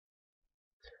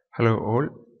Hello all.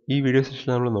 ഈ video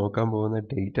സെഷനിൽ നമ്മൾ നോക്കാൻ പോകുന്ന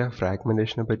ഡേറ്റ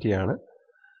ഫ്രാഗ്മെന്റേഷനെ പറ്റിയാണ്.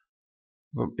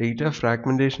 അപ്പം ഡേറ്റ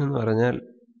ഫ്രാഗ്മെന്റേഷൻ എന്ന് പറഞ്ഞാൽ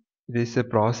it is A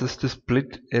process to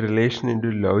split A relation in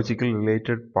to logical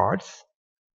related parts.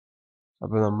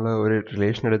 അപ്പോൾ നമ്മൾ ഒരു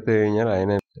റിലേഷൻ എടുത്തു കഴിഞ്ഞാൽ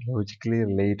അതിനെ ലോജിക്കലി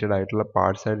റിലേറ്റഡ് ആയിട്ടുള്ള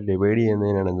പാർട്സ് ആയിട്ട് ഡിവൈഡ്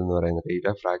ചെയ്യുന്നതിനാണ് എന്തെന്ന് പറയുന്നത്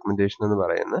ഡേറ്റ ഫ്രാഗ്മെന്റേഷൻ എന്ന്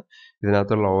പറയുന്നത്.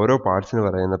 ഇതിനകത്തുള്ള ഓരോ പാർട്സിന്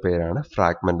പറയുന്ന പേരാണ്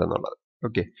ഫ്രാഗ്മെന്റ് എന്നുള്ളത്.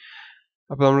 ഓക്കെ,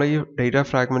 അപ്പോൾ നമ്മൾ ഈ ഡേറ്റ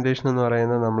ഫ്രാഗ്മെന്റേഷൻ എന്ന്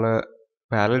പറയുന്നത് നമ്മൾ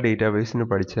പാരലൽ ഡേറ്റാബേസിന്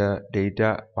പഠിച്ച ഡേറ്റ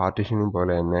പാർട്ടീഷനിങ്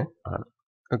പോലെ തന്നെ ആണ്.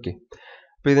 ഓക്കെ,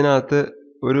 അപ്പോൾ ഇതിനകത്ത്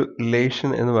ഒരു റിലേഷൻ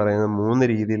എന്ന് പറയുന്നത് 3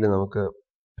 രീതിയിൽ നമുക്ക്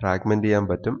ഫ്രാഗ്മെന്റ് ചെയ്യാൻ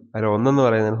പറ്റും. അതിൽ ഒന്നെന്ന്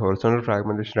പറയുന്നത് ഹൊറിസോണ്ടൽ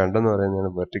ഫ്രാഗ്മെന്റേഷൻ, രണ്ടെന്ന്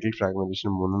പറയുന്നതാണ് വെർട്ടിക്കൽ ഫ്രാഗ്മെന്റേഷൻ,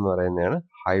 മൂന്നെന്ന് പറയുന്നതാണ്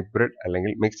ഹൈബ്രിഡ്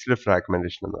അല്ലെങ്കിൽ മിക്സ്ഡ്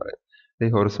ഫ്രാഗ്മെന്റേഷൻ എന്ന് പറയുന്നത്. ഈ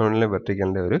ഹൊറിസോണ്ടലിന്റെ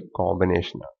വെർട്ടിക്കലിന്റെ ഒരു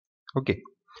കോമ്പിനേഷനാണ്. ഓക്കെ,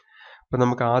 അപ്പോൾ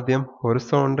നമുക്ക് ആദ്യം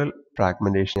ഹൊറിസോണ്ടൽ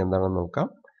ഫ്രാഗ്മെന്റേഷൻ എന്താണെന്ന് നോക്കാം.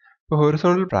 ഇപ്പോൾ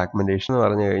ഹൊറിസോണ്ടൽ ഫ്രാഗ്മെന്റേഷൻ എന്ന്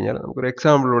പറഞ്ഞു കഴിഞ്ഞാൽ നമുക്കൊരു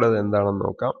എക്സാമ്പിളിലൂടെ അത് എന്താണെന്ന്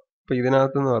നോക്കാം. അപ്പോൾ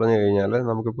ഇതിനകത്ത് എന്ന് പറഞ്ഞു കഴിഞ്ഞാൽ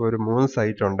നമുക്കിപ്പോൾ ഒരു 3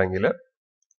 സൈറ്റ് ഉണ്ടെങ്കിൽ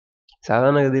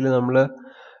സാധാരണഗതിയിൽ നമ്മൾ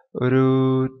ഒരു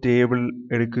ടേബിൾ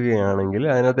എടുക്കുകയാണെങ്കിൽ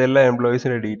അതിനകത്ത് എല്ലാ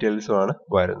എംപ്ലോയീസിൻ്റെ ഡീറ്റെയിൽസും ആണ്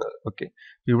വരുന്നത്. ഓക്കെ,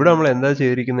 ഇവിടെ നമ്മൾ എന്താ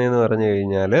ചെയ്തിരിക്കുന്നതെന്ന് പറഞ്ഞു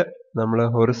കഴിഞ്ഞാൽ നമ്മൾ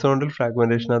ഹൊറിസോണ്ടൽ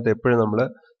ഫ്രാഗ്മെന്റേഷനകത്ത് എപ്പോഴും നമ്മൾ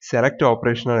സെലക്ട്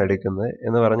ഓപ്പറേഷനാണ് എടുക്കുന്നത്.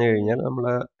 എന്ന് പറഞ്ഞു കഴിഞ്ഞാൽ നമ്മൾ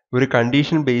ഒരു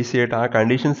കണ്ടീഷൻ ബേസ് ചെയ്തിട്ട് ആ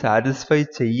കണ്ടീഷൻ സാറ്റിസ്ഫൈ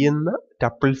ചെയ്യുന്ന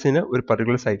ടപ്പിൾസിന് ഒരു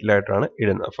പർട്ടിക്കുലർ സൈറ്റിലായിട്ടാണ്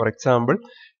ഇടുന്നത്. ഫോർ എക്സാമ്പിൾ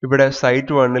ഇവിടെ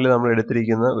സൈറ്റ് 1ൽ നമ്മൾ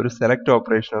എടുത്തിരിക്കുന്ന ഒരു select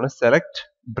ഓപ്പറേഷനാണ് select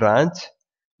branch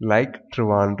like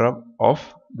Trivandrum of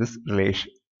this relation.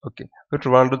 Okay, അപ്പോൾ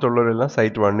ട്രിവാൻഡ്രത്തുള്ളവരെല്ലാം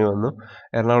സൈറ്റ് 1ൽ വന്നു,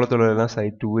 എറണാകുളത്തുള്ളവരെല്ലാം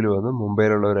സൈറ്റ് 2ൽ വന്നു,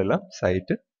 മുംബൈയിലുള്ളവരെല്ലാം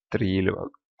സൈറ്റ് 3ൽ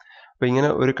വന്നു. അപ്പോൾ ഇങ്ങനെ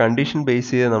ഒരു കണ്ടീഷൻ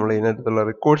ബേസ് ചെയ്ത് നമ്മൾ ഇതിനകത്തുള്ള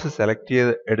റെക്കോർഡ്സ് സെലക്ട്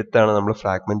ചെയ്ത് എടുത്താണ് നമ്മൾ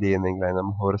ഫ്രാഗ്മെന്റ് ചെയ്യുന്നതെങ്കിൽ അത്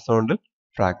നമ്മൾ ഹൊറിസോണ്ടൽ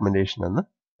ഫ്രാഗ്മെന്റേഷൻ എന്ന്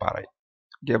പറയും.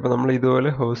 ഓക്കെ, അപ്പോൾ നമ്മൾ ഇതുപോലെ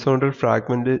ഹൊറിസോണ്ടൽ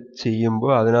ഫ്രാഗ്മെന്റ്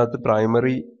ചെയ്യുമ്പോൾ അതിനകത്ത്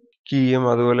പ്രൈമറി കീയും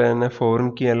അതുപോലെ തന്നെ ഫോറിൻ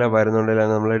കീ എല്ലാം വരുന്നുണ്ടെങ്കിൽ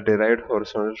അത് നമ്മൾ ഡിറൈവ്ഡ്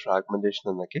ഹൊറിസോണ്ടൽ ഫ്രാഗ്മെന്റേഷൻ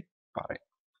എന്നൊക്കെ പറയും.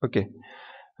 ഓക്കെ,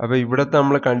 അപ്പോൾ ഇവിടുത്തെ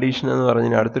നമ്മൾ കണ്ടീഷൻ എന്ന്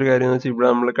പറഞ്ഞാൽ അടുത്തൊരു കാര്യം എന്ന് വെച്ചാൽ ഇവിടെ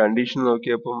നമ്മൾ കണ്ടീഷൻ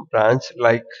നോക്കിയപ്പം ബ്രാഞ്ച്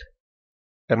ലൈക്ക്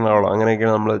എറണാകുളം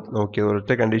അങ്ങനെയൊക്കെയാണ് നമ്മൾ നോക്കിയത്.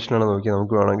 ഒരൊറ്റ കണ്ടീഷനാണ് നോക്കിയത്.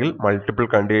 നമുക്ക് വേണമെങ്കിൽ മൾട്ടിപ്പിൾ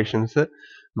കണ്ടീഷൻസ്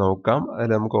നോക്കാം.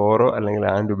 അതിൽ നമുക്ക് ഓരോ അല്ലെങ്കിൽ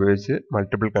ആൻഡ് ഉപയോഗിച്ച്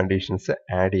മൾട്ടിപ്പിൾ കണ്ടീഷൻസ്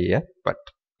ആഡ് ചെയ്യാൻ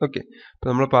പറ്റും. ഓക്കെ, അപ്പോൾ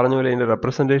നമ്മൾ പറഞ്ഞ പോലെ ഇതിൻ്റെ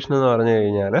റെപ്രസെൻറ്റേഷൻ എന്ന് പറഞ്ഞു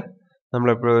കഴിഞ്ഞാൽ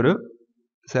നമ്മളെപ്പോഴും ഒരു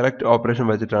സെലക്ട് ഓപ്പറേഷൻ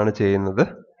വെച്ചിട്ടാണ് ചെയ്യുന്നത്.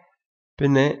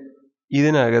 പിന്നെ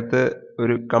ഇതിനകത്ത്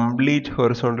ഒരു കംപ്ലീറ്റ്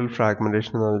ഹൊറിസോണ്ടൽ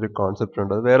ഫ്രാഗ്മെന്റേഷൻ എന്ന് പറഞ്ഞൊരു കോൺസെപ്റ്റ്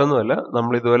ഉണ്ട്. അത് വേറെ ഒന്നുമല്ല,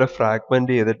 നമ്മൾ ഇതുപോലെ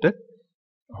ഫ്രാഗ്മെന്റ് ചെയ്തിട്ട്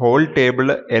ഹോൾ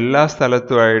ടേബിള് എല്ലാ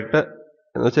സ്ഥലത്തുമായിട്ട്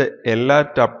എന്ന് വെച്ചാൽ എല്ലാ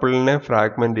ടപ്പിളിനെ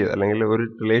ഫ്രാഗ്മെന്റ് ചെയ്ത് അല്ലെങ്കിൽ ഒരു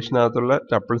റിലേഷനകത്തുള്ള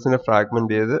ടപ്പിൾസിനെ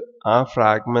ഫ്രാഗ്മെന്റ് ചെയ്ത് ആ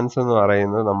ഫ്രാഗ്മെന്റ്സ് എന്ന്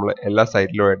പറയുന്നത് നമ്മൾ എല്ലാ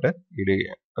സൈറ്റിലുമായിട്ട്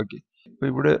ഇടുകയാണ്. ഓക്കെ, അപ്പോൾ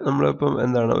ഇവിടെ നമ്മളിപ്പം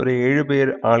എന്താണ് ഒരു 7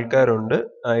 പേര് ആൾക്കാരുണ്ട്.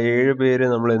 ആ 7 പേര്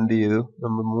നമ്മൾ എന്ത് ചെയ്തു,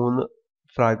 നമ്മൾ 3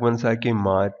 ഫ്രാഗ്മെന്റ്സ് ആക്കി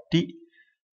മാറ്റി.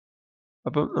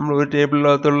 അപ്പം നമ്മൾ ഒരു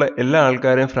ടേബിളിനകത്തുള്ള എല്ലാ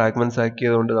ആൾക്കാരെയും ഫ്രാഗ്മെന്റ്സ്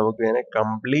ആക്കിയതുകൊണ്ട് നമുക്ക് ഇതിനെ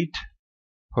കംപ്ലീറ്റ്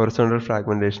ഹൊറിസോണ്ടൽ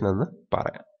ഫ്രാഗ്മെന്റേഷൻ എന്ന്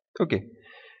പറയാം. ഓക്കെ,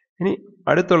 ഇനി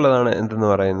അടുത്തുള്ളതാണ് എന്തെന്ന്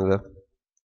പറയുന്നത്.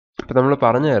 അപ്പം നമ്മൾ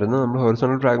പറഞ്ഞായിരുന്നു നമ്മൾ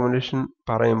ഹൊറിസോണ്ടൽ ഫ്രാഗ്മെന്റേഷൻ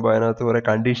പറയുമ്പോൾ അതിനകത്ത് കുറേ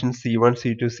കണ്ടീഷൻ C1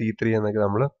 C2 C3 എന്നൊക്കെ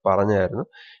നമ്മൾ പറഞ്ഞായിരുന്നു.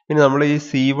 ഇനി നമ്മൾ ഈ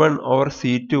C1 or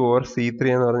C2 or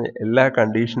C3 എന്ന് പറഞ്ഞ എല്ലാ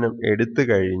കണ്ടീഷനും എടുത്തു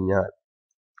കഴിഞ്ഞാൽ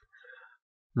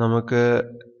നമുക്ക്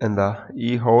എന്താ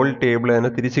ഈ ഹോൾ ടേബിൾ തന്നെ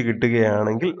തിരിച്ച്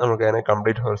കിട്ടുകയാണെങ്കിൽ നമുക്ക് അതിനെ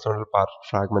കംപ്ലീറ്റ് ഹൊറിസോണ്ടൽ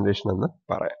ഫ്രാഗ്മെന്റേഷൻ എന്ന്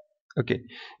പറയാം. ഓക്കെ,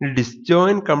 ഇനി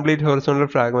ഡിസ്ജോയിൻ കംപ്ലീറ്റ് ഹൊറിസോണ്ടൽ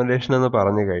ഫ്രാഗ്മെന്റേഷൻ എന്ന്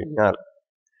പറഞ്ഞു കഴിഞ്ഞാൽ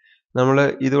നമ്മൾ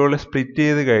ഇതുപോലെ സ്പ്ലിറ്റ്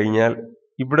ചെയ്ത് കഴിഞ്ഞാൽ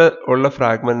ഇവിടെ ഉള്ള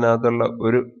ഫ്രാഗ്മെന്റിനകത്തുള്ള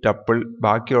ഒരു ടപ്പിൾ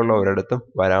ബാക്കിയുള്ള ഒരിടത്തും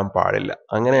വരാൻ പാടില്ല.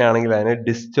 അങ്ങനെയാണെങ്കിൽ അതിനെ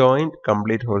ഡിസ്ജോയിന്റ്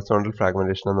കംപ്ലീറ്റ് ഹൊറിസോണ്ടൽ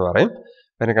ഫ്രാഗ്മെന്റേഷൻ എന്ന് പറയും.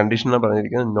 അതിന്റെ കണ്ടീഷനാണ്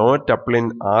പറഞ്ഞിരിക്കുന്നത് no tuple in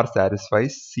R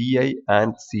satisfies CI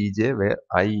and CJ where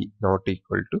I not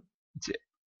equal to J.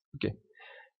 Okay,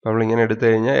 നമ്മൾ ഇങ്ങനെ എടുത്തു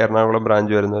കഴിഞ്ഞാൽ എറണാകുളം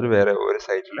ബ്രാഞ്ച് വരുന്നവർ വേറെ ഒരു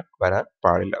സൈറ്റിൽ വരാൻ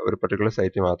പാടില്ല, ഒരു പർട്ടിക്കുലർ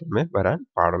സൈറ്റിൽ മാത്രമേ വരാൻ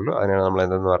പാടുള്ളൂ. അതിനാണ് നമ്മൾ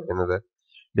എന്തെന്ന് പറയുന്നത്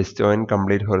ഡിസ്ജോയിന്റ്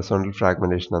കംപ്ലീറ്റ് ഹൊറിസോണ്ടൽ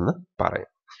ഫ്രാഗ്മെന്റേഷൻ എന്ന്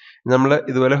പറയും. നമ്മൾ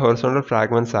ഇതുപോലെ ഹൊറിസോണ്ടൽ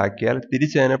ഫ്രാഗ്മെന്റ്സ് ആക്കിയാൽ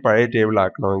തിരിച്ച് അതിനെ പഴയ ടേബിൾ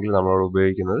ആക്കണമെങ്കിൽ നമ്മൾ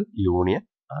ഉപയോഗിക്കുന്നത് യൂണിയൻ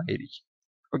ആയിരിക്കും.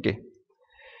 ഓക്കെ,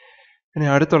 ഇനി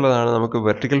അടുത്തുള്ളതാണ് നമുക്ക്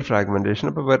വെർട്ടിക്കൽ ഫ്രാഗ്മെന്റേഷൻ.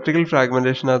 അപ്പോൾ വെർട്ടിക്കൽ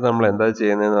ഫ്രാഗ്മെന്റേഷനകത്ത് നമ്മൾ എന്താ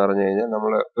ചെയ്യുന്നതെന്ന് പറഞ്ഞു കഴിഞ്ഞാൽ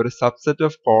നമ്മൾ ഒരു സബ്സെറ്റ്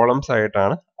ഓഫ് കോളംസ്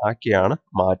ആയിട്ടാണ് ആക്കിയാണ്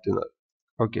മാറ്റുന്നത്.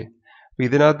 ഓക്കെ, അപ്പോൾ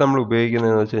ഇതിനകത്ത് നമ്മൾ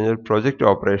ഉപയോഗിക്കുന്നതെന്ന് വെച്ച് കഴിഞ്ഞാൽ പ്രൊജക്റ്റ്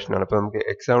ഓപ്പറേഷനാണ്. അപ്പോൾ നമുക്ക്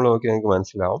എക്സാമ്പിൾ നോക്കി നമുക്ക്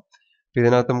മനസ്സിലാവും. അപ്പോൾ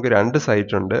ഇതിനകത്ത് നമുക്ക് 2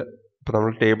 സൈറ്റ് ഉണ്ട്. അപ്പോൾ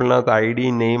നമ്മൾ ടേബിളിനകത്ത് ID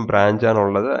നെയിം ബ്രാഞ്ച്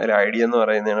ആണുള്ളത്. അതിൽ ID എന്ന്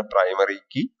പറയുന്നതാണ് പ്രൈമറി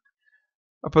കീ.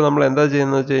 അപ്പോൾ നമ്മൾ എന്താ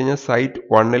ചെയ്യുന്നത് വെച്ച് കഴിഞ്ഞാൽ സൈറ്റ്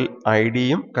 1ൽ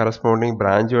IDയും കറസ്പോണ്ടിങ്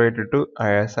ബ്രാഞ്ചുമായിട്ടിട്ടു,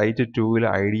 സൈറ്റ് 2ൽ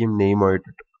IDയും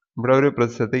നെയിമുമായിട്ടിട്ടു. ഇവിടെ ഒരു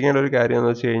ശ്രദ്ധിക്കേണ്ട ഒരു കാര്യം എന്ന്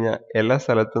വെച്ച് കഴിഞ്ഞാൽ എല്ലാ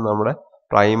സ്ഥലത്തും നമ്മുടെ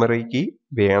പ്രൈമറി കീ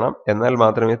വേണം, എന്നാൽ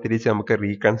മാത്രമേ തിരിച്ച് നമുക്ക്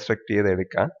റീകൺസ്ട്രക്ട് ചെയ്ത്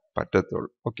എടുക്കാൻ പറ്റത്തുള്ളൂ.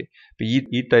 ഓക്കെ, അപ്പോൾ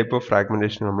ഈ ടൈപ്പ് ഓഫ്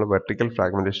ഫ്രാഗ്മെന്റേഷൻ നമ്മൾ വെർട്ടിക്കൽ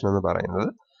ഫ്രാഗ്മെന്റേഷൻ എന്ന് പറയുന്നത്.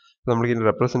 അപ്പോൾ നമുക്ക് ഇതിൻ്റെ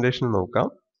റെപ്രസെൻറ്റേഷൻ നോക്കാം.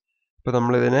 അപ്പോൾ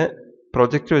നമ്മളിതിനെ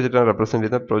പ്രൊജക്റ്റ് വെച്ചിട്ടാണ് റെപ്രസെന്റ്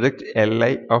ചെയ്യുന്നത്. Project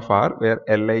LI of R, where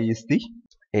LI is the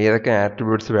ഏതൊക്കെ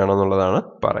ആട്രിബ്യൂട്ട്സ് വേണമെന്നുള്ളതാണ്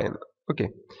പറയുന്നത്. ഓക്കെ,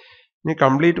 ഇനി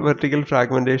കംപ്ലീറ്റ് വെർട്ടിക്കൽ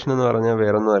ഫ്രാഗ്മെന്റേഷൻ എന്ന് പറഞ്ഞാൽ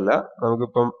വേറൊന്നുമല്ല,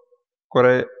 നമുക്കിപ്പം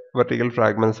കുറെ വെർട്ടിക്കൽ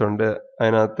ഫ്രാഗ്മെന്റ്സ് ഉണ്ട്.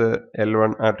 അതിനകത്ത്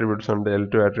L1 ആട്രിബ്യൂട്ട്സ് ഉണ്ട്,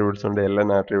 L2 ആട്രിബ്യൂട്ട്സ് ഉണ്ട്,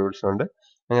 LN ആട്രിബ്യൂട്ട്സ് ഉണ്ട്.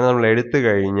 അങ്ങനെ നമ്മൾ എടുത്തു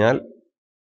കഴിഞ്ഞാൽ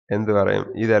എന്ത് പറയും,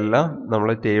 ഇതെല്ലാം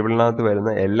നമ്മളെ ടേബിളിനകത്ത്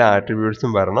വരുന്ന എല്ലാ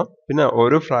ആട്രിബ്യൂട്ട്സും വരണം. പിന്നെ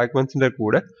ഓരോ ഫ്രാഗ്മെന്റ്സിന്റെ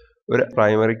കൂടെ ഒരു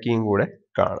പ്രൈമറി കീയും കൂടെ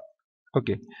കാണും.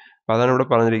 ഓക്കെ, അപ്പോൾ അതാണ് ഇവിടെ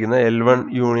പറഞ്ഞിരിക്കുന്നത്. L1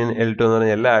 യൂണിയൻ L2 എന്ന്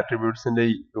പറഞ്ഞ എല്ലാ ആട്രിബ്യൂട്ട്സിന്റെ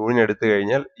യൂണിയൻ എടുത്തു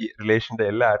കഴിഞ്ഞാൽ ഈ റിലേഷന്റെ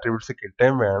എല്ലാ ആട്രിബ്യൂട്ട്സ്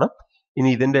കിട്ടുകയും വേണം. ഇനി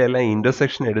ഇതിന്റെ എല്ലാം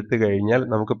ഇന്റർസെക്ഷൻ എടുത്തു കഴിഞ്ഞാൽ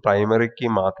നമുക്ക് പ്രൈമറി കീ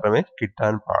മാത്രമേ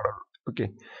കിട്ടാൻ പാടുള്ളൂ. ഓക്കെ,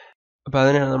 അപ്പോൾ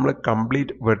അതിനാണ് നമ്മൾ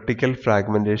കംപ്ലീറ്റ് വെർട്ടിക്കൽ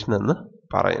ഫ്രാഗ്മെന്റേഷൻ എന്ന്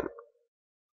പറയുന്നത്.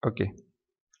 ഓക്കെ,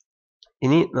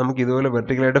 ഇനി നമുക്ക് ഇതുപോലെ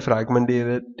വെർട്ടിക്കലായിട്ട് ഫ്രാഗ്മെന്റ്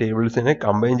ചെയ്ത ടേബിൾസിനെ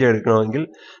കമ്പൈൻ ചെയ്തെടുക്കണമെങ്കിൽ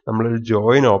നമ്മളൊരു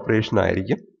ജോയിൻ ഓപ്പറേഷൻ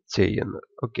ആയിരിക്കും ചെയ്യുന്നത്.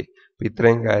 ഓക്കെ, അപ്പോൾ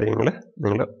ഇത്രയും കാര്യങ്ങൾ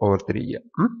നിങ്ങൾ ഓർത്തിരിക്കുക.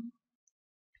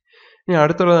 ഇനി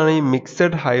അടുത്തുള്ളതാണ് ഈ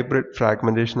മിക്സഡ് ഹൈബ്രിഡ്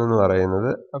ഫ്രാഗ്മെന്റേഷൻ എന്ന്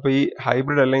പറയുന്നത്. അപ്പോൾ ഈ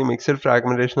ഹൈബ്രിഡ് അല്ലെങ്കിൽ മിക്സഡ്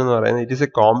ഫ്രാഗ്മെന്റേഷൻ എന്ന് പറയുന്നത് it is A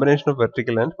combination of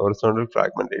vertical and horizontal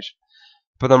fragmentation.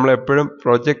 അപ്പോൾ നമ്മൾ എപ്പോഴും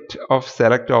പ്രൊജക്റ്റ് ഓഫ്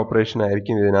സെലക്ട് ഓപ്പറേഷൻ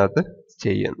ആയിരിക്കും ഇതിനകത്ത്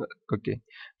ചെയ്യുന്നത്. ഓക്കെ,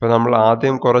 അപ്പോൾ നമ്മൾ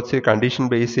ആദ്യം കുറച്ച് കണ്ടീഷൻ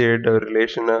ബേസ് ചെയ്തിട്ട് ഒരു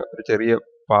റിലേഷന് ഒരു ചെറിയ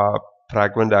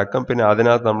ഫ്രാഗ്മെന്റ് ആക്കാം. പിന്നെ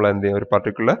അതിനകത്ത് നമ്മൾ എന്ത് ചെയ്യും, ഒരു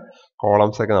പർട്ടിക്കുലർ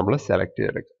കോളംസ് ഒക്കെ നമ്മൾ സെലക്ട്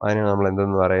ചെയ്തെടുക്കും. അതിനാണ് നമ്മൾ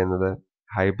എന്തെന്ന് പറയുന്നത്,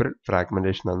 ഹൈബ്രിഡ്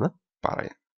ഫ്രാഗ്മെന്റേഷൻ എന്ന്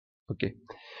പറയും. ഓക്കെ,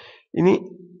 ഇനി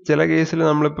ചില കേസിൽ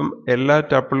നമ്മളിപ്പം എല്ലാ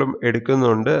ടപ്പിളും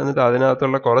എടുക്കുന്നുണ്ട്, എന്നിട്ട്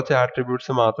അതിനകത്തുള്ള കുറച്ച്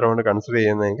ആട്രിബ്യൂട്ട്സ് മാത്രമാണ് കൺസിഡർ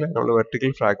ചെയ്യുന്നതെങ്കിൽ നമ്മൾ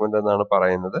വെർട്ടിക്കൽ ഫ്രാഗ്മെന്റ് എന്നാണ്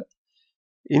പറയുന്നത്.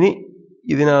 ഇനി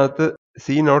ഇതിനകത്ത്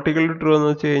C not equal to true എന്ന്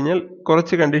വെച്ച് കഴിഞ്ഞാൽ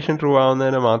കുറച്ച് കണ്ടീഷൻ ട്രൂ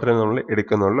ആവുന്നതിനെ മാത്രമേ നമ്മൾ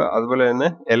എടുക്കുന്നുള്ളൂ. അതുപോലെ തന്നെ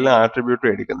എല്ലാ ആട്രിബ്യൂട്ടും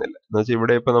എടുക്കുന്നില്ല എന്ന് വെച്ചാൽ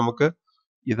ഇവിടെ ഇപ്പൊ നമുക്ക്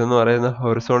ഇതെന്ന് പറയുന്ന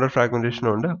ഹൊറിസോണ്ടൽ ഫ്രാഗ്മെന്റേഷൻ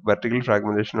ഉണ്ട്, വെർട്ടിക്കൽ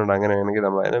ഫ്രാഗ്മെന്റേഷൻ ഉണ്ട്. അങ്ങനെയാണെങ്കിൽ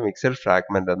നമ്മൾ അതിനെ മിക്സഡ്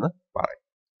ഫ്രാഗ്മെന്റ് എന്ന് പറയും.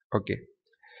 ഓക്കെ,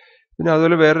 പിന്നെ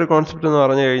അതുപോലെ വേറൊരു കോൺസെപ്റ്റ് എന്ന്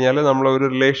പറഞ്ഞു കഴിഞ്ഞാൽ നമ്മൾ ഒരു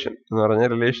റിലേഷൻ എന്ന്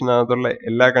പറഞ്ഞാൽ റിലേഷനകത്തുള്ള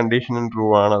എല്ലാ കണ്ടീഷനും ട്രൂ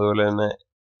ആണ്, അതുപോലെ തന്നെ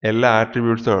എല്ലാ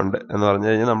ആട്രിബ്യൂട്ട്സും ഉണ്ട് എന്ന് പറഞ്ഞു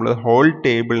കഴിഞ്ഞാൽ നമ്മൾ ഹോൾ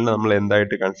ടേബിളിനെ നമ്മൾ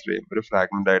എന്തായിട്ട് കൺസിഡർ ചെയ്യും, ഒരു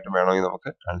ഫ്രാഗ്മെന്റ് ആയിട്ട് വേണമെങ്കിൽ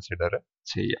നമുക്ക് കൺസിഡർ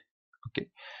ചെയ്യാം. ഓക്കെ,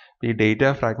 ഈ ഡേറ്റ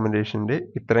ഫ്രാഗ്മെന്റേഷന്റെ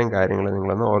ഇത്രയും കാര്യങ്ങൾ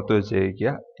നിങ്ങളൊന്ന് ഓർത്ത്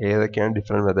വെച്ചേക്കുക. ഏതൊക്കെയാണ്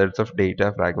different methods of data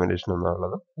fragmentation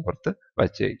എന്നുള്ളത് ഓർത്ത്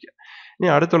വച്ചേക്കുക. ഇനി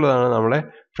അടുത്തുള്ളതാണ് നമ്മളെ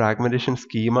ഫ്രാഗ്മെന്റേഷൻ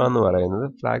സ്കീമ എന്ന് പറയുന്നത്.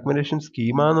 ഫ്രാഗ്മെന്റേഷൻ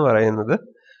സ്കീമ എന്ന് പറയുന്നത്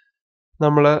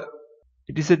നമ്മൾ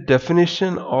it is a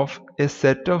definition of a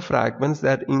set of fragments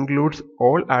that includes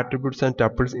all attributes and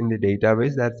tuples in the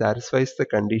database that satisfies the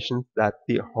conditions that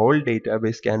the whole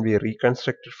database can be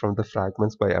reconstructed from the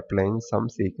fragments by applying some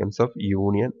sequence of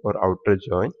union or outer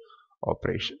join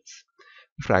operations.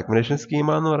 Fragmentation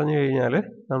schema എന്ന് പറഞ്ഞു കഴിഞ്ഞാൽ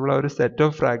നമ്മൾ ഒരു set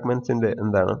of ഫ്രാഗ്മെന്റ്സിന്റെ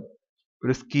എന്താണ്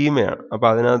ഒരു സ്കീമയാണ്. അപ്പോൾ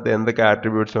അതിനകത്ത് എന്തൊക്കെ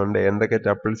ആട്രിബ്യൂട്ട്സ് ഉണ്ട്, എന്തൊക്കെ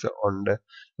ടപ്പിൾസ് ഉണ്ട്,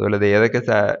 അതുപോലെ ഏതൊക്കെ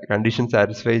കണ്ടീഷൻ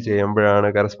സാറ്റിസ്ഫൈ ചെയ്യുമ്പോഴാണ്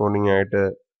കറസ്പോണ്ടിങ് ആയിട്ട്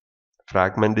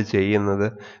ഫ്രാഗ്മെന്റ് ചെയ്യുന്നത്,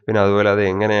 പിന്നെ അതുപോലെ അത്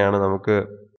എങ്ങനെയാണ് നമുക്ക്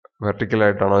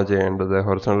വെർട്ടിക്കലായിട്ടാണോ ചെയ്യേണ്ടത്,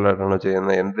 ഹൊറിസോണ്ടലായിട്ടാണോ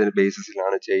ചെയ്യുന്നത്, എന്ത്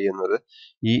ബേസിസിലാണ് ചെയ്യുന്നത്,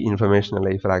 ഈ ഇൻഫർമേഷൻ അല്ല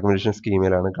ഈ ഫ്രാഗ്മെന്റേഷൻ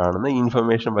സ്കീമിലാണ് കാണുന്നത്. ഈ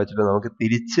ഇൻഫർമേഷൻ വെച്ചിട്ട് നമുക്ക്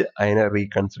തിരിച്ച് അതിനെ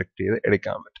റീകൺസ്ട്രക്ട് ചെയ്ത്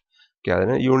എടുക്കാൻ പറ്റും. ഓക്കെ,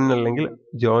 അതിന് യൂണിയൻ അല്ലെങ്കിൽ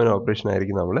ജോയിൻ ഓപ്പറേഷൻ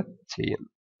ആയിരിക്കും നമ്മൾ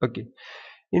ചെയ്യുന്നത്. ഓക്കെ,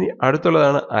 ഇനി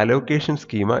അടുത്തുള്ളതാണ് അലോക്കേഷൻ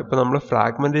സ്കീമ. ഇപ്പൊ നമ്മൾ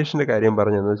ഫ്രാഗ്മെന്റേഷന്റെ കാര്യം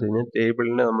പറഞ്ഞതെന്ന് വെച്ച് കഴിഞ്ഞാൽ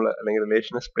ടേബിളിനെ നമ്മൾ അല്ലെങ്കിൽ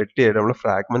റിലേഷനെ സ്പ്ലിറ്റ് ചെയ്തിട്ട് നമ്മൾ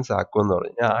ഫ്രാഗ്മെന്റ്സ് ആക്കുമെന്ന്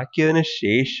പറഞ്ഞു. ആക്കിയതിന്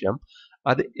ശേഷം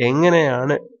അത്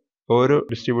എങ്ങനെയാണ് ഓരോ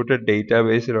ഡിസ്ട്രിബ്യൂട്ടഡ്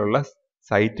ഡേറ്റാബേസിലുള്ള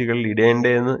സൈറ്റുകളിൽ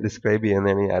ഇടേണ്ടതെന്ന് ഡിസ്ക്രൈബ്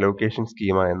ചെയ്യുന്നതാണ് ഈ അലോക്കേഷൻ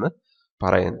സ്കീമ എന്ന്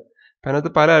പറയുന്നത്.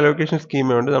 അതിനകത്ത് പല അലോക്കേഷൻ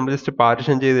സ്കീമയുണ്ട്. നമ്മൾ ജസ്റ്റ്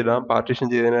പാർട്ടീഷൻ ചെയ്തിടാം, പാർട്ടീഷൻ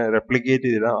ചെയ്തതിനെ റെപ്ലിക്കേറ്റ്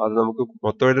ചെയ്തിടാം. അത് നമുക്ക്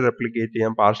മൊത്തമായിട്ട് റെപ്ലിക്കേറ്റ്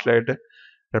ചെയ്യാം, പാർഷ്യലായിട്ട്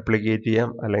റെപ്ലിക്കേറ്റ്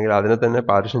ചെയ്യാം, അല്ലെങ്കിൽ അതിനെ തന്നെ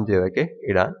പാർട്ടീഷൻ ചെയ്തൊക്കെ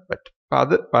ഇടാൻ പറ്റും. അപ്പം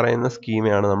അത് പറയുന്ന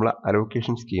സ്കീമയാണ് നമ്മൾ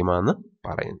അലോക്കേഷൻ സ്കീമ എന്ന്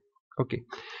പറയുന്നത്. ഓക്കെ,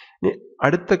 ഇനി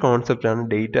അടുത്ത കോൺസെപ്റ്റ് ആണ്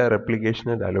ഡേറ്റ റെപ്ലിക്കേഷൻ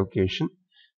ആൻഡ് അലോക്കേഷൻ.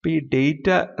 ഇപ്പം ഈ ഡേറ്റ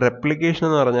റെപ്ലിക്കേഷൻ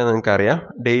എന്ന് പറഞ്ഞാൽ നിങ്ങൾക്കറിയാം,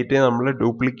 ഡേറ്റയെ നമ്മൾ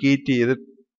ഡ്യൂപ്ലിക്കേറ്റ് ചെയ്ത്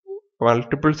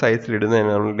മൾട്ടിപ്പിൾ സൈസിൽ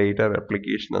ഇടുന്നതിനാണ് നമ്മൾ ഡേറ്റ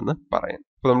റെപ്ലിക്കേഷൻ എന്ന് പറയുന്നത്.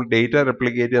 അപ്പോൾ നമ്മൾ ഡേറ്റ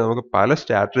റെപ്ലിക്കേറ്റ് ചെയ്യാൻ നമുക്ക് പല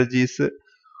സ്ട്രാറ്റജീസ്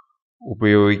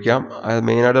ഉപയോഗിക്കാം. അത്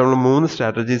മെയിനായിട്ട് നമ്മൾ 3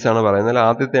 സ്ട്രാറ്റജീസ് ആണ് പറയുന്നത്.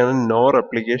 ആദ്യത്തെയാണ് നോ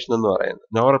റെപ്ലിക്കേഷൻ എന്ന് പറയുന്നത്.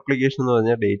 നോ റെപ്ലിക്കേഷൻ എന്ന്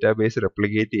പറഞ്ഞാൽ ഡേറ്റാബേസ്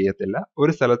റെപ്ലിക്കേറ്റ് ചെയ്യത്തില്ല,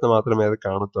 ഒരു സ്ഥലത്ത് മാത്രമേ അത്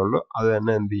കാണത്തുള്ളൂ. അത്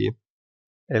തന്നെ എന്ത് ചെയ്യും,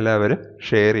 എല്ലാവരും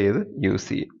ഷെയർ ചെയ്ത് യൂസ്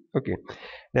ചെയ്യും. ഓക്കെ,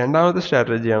 രണ്ടാമത്തെ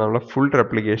സ്ട്രാറ്റജിയാണ് നമ്മൾ ഫുൾ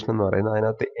റെപ്ലിക്കേഷൻ എന്ന് പറയുന്നത്.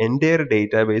 അതിനകത്ത് എൻറ്റയർ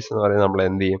ഡേറ്റാബേസ് എന്ന് പറയുന്നത് നമ്മൾ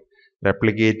എന്ത് ചെയ്യും,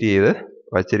 റെപ്ലിക്കേറ്റ് ചെയ്ത്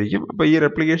വച്ചിരിക്കും. അപ്പോൾ ഈ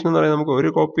റെപ്ലിക്കേഷൻ എന്ന് പറയുന്നത് നമുക്ക് ഒരു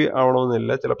കോപ്പി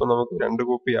ആവണമെന്നില്ല, ചിലപ്പോൾ നമുക്ക് 2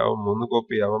 കോപ്പി ആവാം, 3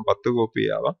 കോപ്പി ആവാം, 10 കോപ്പി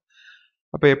ആവാം.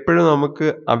 അപ്പോൾ എപ്പോഴും നമുക്ക്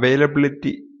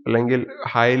അവൈലബിലിറ്റി അല്ലെങ്കിൽ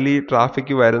ഹൈലി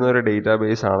ട്രാഫിക് വരുന്ന ഒരു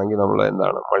ഡേറ്റാബേസ് ആണെങ്കിൽ നമ്മൾ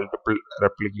എന്താണ് മൾട്ടിപ്പിൾ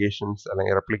റെപ്ലിക്കേഷൻസ്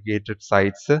അല്ലെങ്കിൽ റെപ്ലിക്കേറ്റഡ്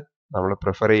സൈറ്റ്സ് നമ്മൾ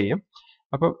പ്രിഫർ ചെയ്യും.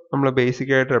 അപ്പം നമ്മൾ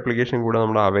ബേസിക് ആയിട്ട് റെപ്ലിക്കേഷൻ കൂടെ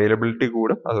നമ്മുടെ അവൈലബിലിറ്റി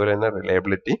കൂടും, അതുപോലെ തന്നെ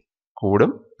റിലയബിലിറ്റി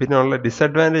കൂടും. പിന്നെ ഉള്ള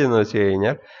ഡിസഡ്വാൻറ്റേജ് എന്ന് വെച്ച്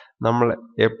കഴിഞ്ഞാൽ നമ്മൾ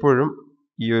എപ്പോഴും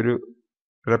ഈ ഒരു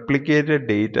റെപ്ലിക്കേറ്റഡ്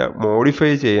ഡേറ്റ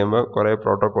മോഡിഫൈ ചെയ്യുമ്പോൾ കുറേ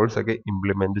പ്രോട്ടോകോൾസ് ഒക്കെ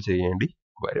ഇംപ്ലിമെൻറ്റ് ചെയ്യേണ്ടി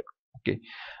വരും. ഓക്കെ,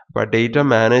 അപ്പോൾ ഡേറ്റ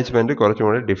മാനേജ്മെൻറ്റ് കുറച്ചും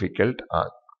കൂടി ഡിഫിക്കൽട്ട്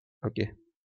ആകും. ഓക്കെ,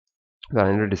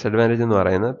 അതാണ് ഒരു ഡിസഡ്വാൻറ്റേജ് എന്ന്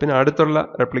പറയുന്നത്. പിന്നെ അടുത്തുള്ള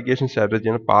റെപ്ലിക്കേഷൻ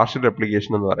സ്ട്രാറ്റജിയാണ് പാർഷ്യൽ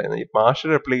റെപ്ലിക്കേഷൻ എന്ന് പറയുന്നത്. ഈ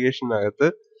പാർഷ്യൽ റെപ്ലിക്കേഷനകത്ത്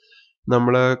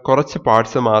നമ്മൾ കുറച്ച്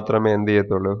പാർട്സ് മാത്രമേ എന്ത്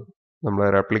ചെയ്യത്തുള്ളൂ, നമ്മൾ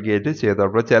റെപ്ലിക്കേറ്റ്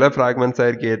ചെയ്യത്തുള്ളൂ. അപ്പോൾ ചില ഫ്രാഗ്മെന്റ്സ്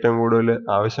ആയിരിക്കും ഏറ്റവും കൂടുതൽ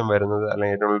ആവശ്യം വരുന്നത്,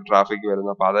 അല്ലെങ്കിൽ ഏറ്റവും കൂടുതൽ ട്രാഫിക്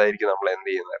വരുന്നത്. അപ്പോൾ അതായിരിക്കും നമ്മൾ എന്ത്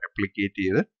ചെയ്യുന്നത്, റെപ്ലിക്കേറ്റ്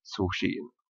ചെയ്ത്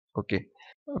സൂക്ഷിക്കുന്നത്. ഓക്കെ,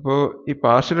 അപ്പോൾ ഈ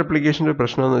പാർഷ്യൽ റെപ്ലിക്കേഷൻ്റെ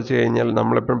പ്രശ്നം എന്ന് വെച്ച് കഴിഞ്ഞാൽ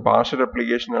നമ്മളെപ്പോഴും പാർഷ്യൽ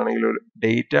റെപ്ലിക്കേഷൻ ആണെങ്കിൽ ഒരു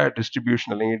ഡേറ്റ ഡിസ്ട്രിബ്യൂഷൻ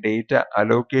അല്ലെങ്കിൽ ഡേറ്റ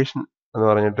അലോക്കേഷൻ എന്ന്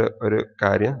പറഞ്ഞിട്ട് ഒരു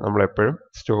കാര്യം നമ്മളെപ്പോഴും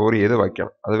സ്റ്റോർ ചെയ്ത്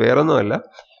വയ്ക്കണം. അത് വേറൊന്നുമല്ല,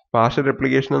 പാർഷ്യൽ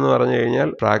റെപ്ലിക്കേഷൻ എന്ന് പറഞ്ഞു കഴിഞ്ഞാൽ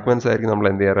ഫ്രാഗ്മെന്റ്സ് ആയിരിക്കും നമ്മൾ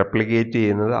എന്ത് ചെയ്യുക, റെപ്ലിക്കേറ്റ്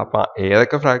ചെയ്യുന്നത്. അപ്പം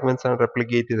ഏതൊക്കെ ഫ്രാഗ്മെന്റ്സ് ആണ്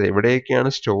റെപ്ലിക്കേറ്റ് ചെയ്തത്, എവിടെയൊക്കെയാണ്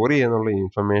സ്റ്റോർ ചെയ്യുന്നുള്ള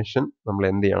ഇൻഫർമേഷൻ നമ്മൾ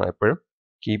എന്ത് ചെയ്യണം, എപ്പോഴും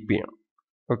കീപ്പ് ചെയ്യണം.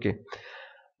 ഓക്കെ,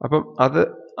 അപ്പം അത്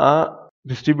ആ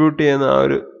ഡിസ്ട്രിബ്യൂട്ട് ചെയ്യുന്ന ആ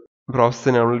ഒരു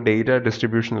പ്രോസസ്സിന് നമ്മൾ ഡേറ്റ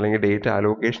ഡിസ്ട്രിബ്യൂഷൻ അല്ലെങ്കിൽ ഡേറ്റ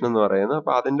അലോക്കേഷൻ എന്ന് പറയുന്നത്.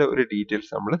 അപ്പോൾ അതിൻ്റെ ഒരു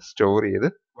ഡീറ്റെയിൽസ് നമ്മൾ സ്റ്റോർ ചെയ്ത്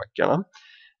വയ്ക്കണം.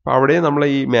 അപ്പോൾ അവിടെ നമ്മൾ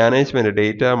ഈ മാനേജ്മെന്റ്,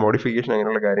 ഡേറ്റ മോഡിഫിക്കേഷൻ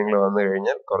അങ്ങനെയുള്ള കാര്യങ്ങൾ വന്നു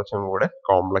കഴിഞ്ഞാൽ കുറച്ചും കൂടെ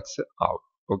കോംപ്ലക്സ് ആവും.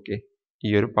 ഓക്കെ, ഈ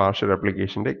ഒരു പാർഷ്യൽ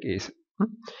റെപ്ലിക്കേഷൻ്റെ കേസ്.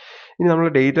 ഇനി നമ്മൾ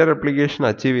ഡേറ്റ റെപ്ലിക്കേഷൻ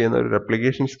അച്ചീവ് ചെയ്യുന്ന ഒരു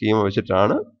റെപ്ലിക്കേഷൻ സ്കീം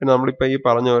വെച്ചിട്ടാണ്. പിന്നെ നമ്മളിപ്പോൾ ഈ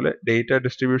പറഞ്ഞ പോലെ ഡേറ്റ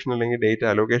ഡിസ്ട്രിബ്യൂഷൻ അല്ലെങ്കിൽ ഡേറ്റ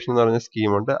അലോക്കേഷൻ എന്ന് പറഞ്ഞ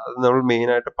സ്കീമുണ്ട്. അത് നമ്മൾ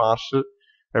മെയിനായിട്ട് പാർഷ്യൽ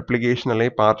റെപ്ലിക്കേഷൻ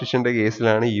അല്ലെങ്കിൽ പാർട്ടിഷൻ്റെ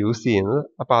കേസിലാണ് യൂസ് ചെയ്യുന്നത്.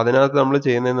 അപ്പോൾ അതിനകത്ത് നമ്മൾ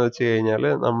ചെയ്യുന്നതെന്ന് വെച്ച് കഴിഞ്ഞാൽ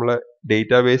നമ്മൾ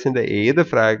ഡേറ്റാബേസിൻ്റെ ഏത്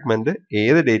ഫ്രാഗ്മെന്റ്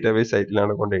ഏത് ഡേറ്റാബേസ്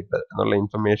സൈറ്റിലാണ് കൊണ്ടിട്ടത് എന്നുള്ള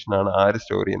ഇൻഫർമേഷൻ ആണ് ആര്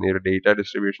സ്റ്റോർ ചെയ്യുന്നത്, ഈ ഒരു ഡേറ്റ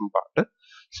ഡിസ്ട്രിബ്യൂഷൻ പാർട്ട്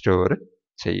സ്റ്റോർ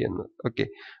ചെയ്യുന്നത്. ഓക്കെ,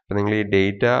 അപ്പോൾ നിങ്ങൾ ഈ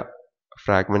ഡേറ്റ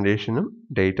ഫ്രാഗ്മെന്റേഷനും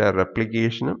ഡേറ്റ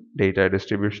റെപ്ലിക്കേഷനും ഡേറ്റ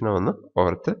ഡിസ്ട്രിബ്യൂഷനും ഒന്ന്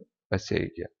ഓർത്ത്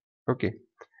വച്ചേക്കുക. Okay,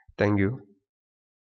 thank you.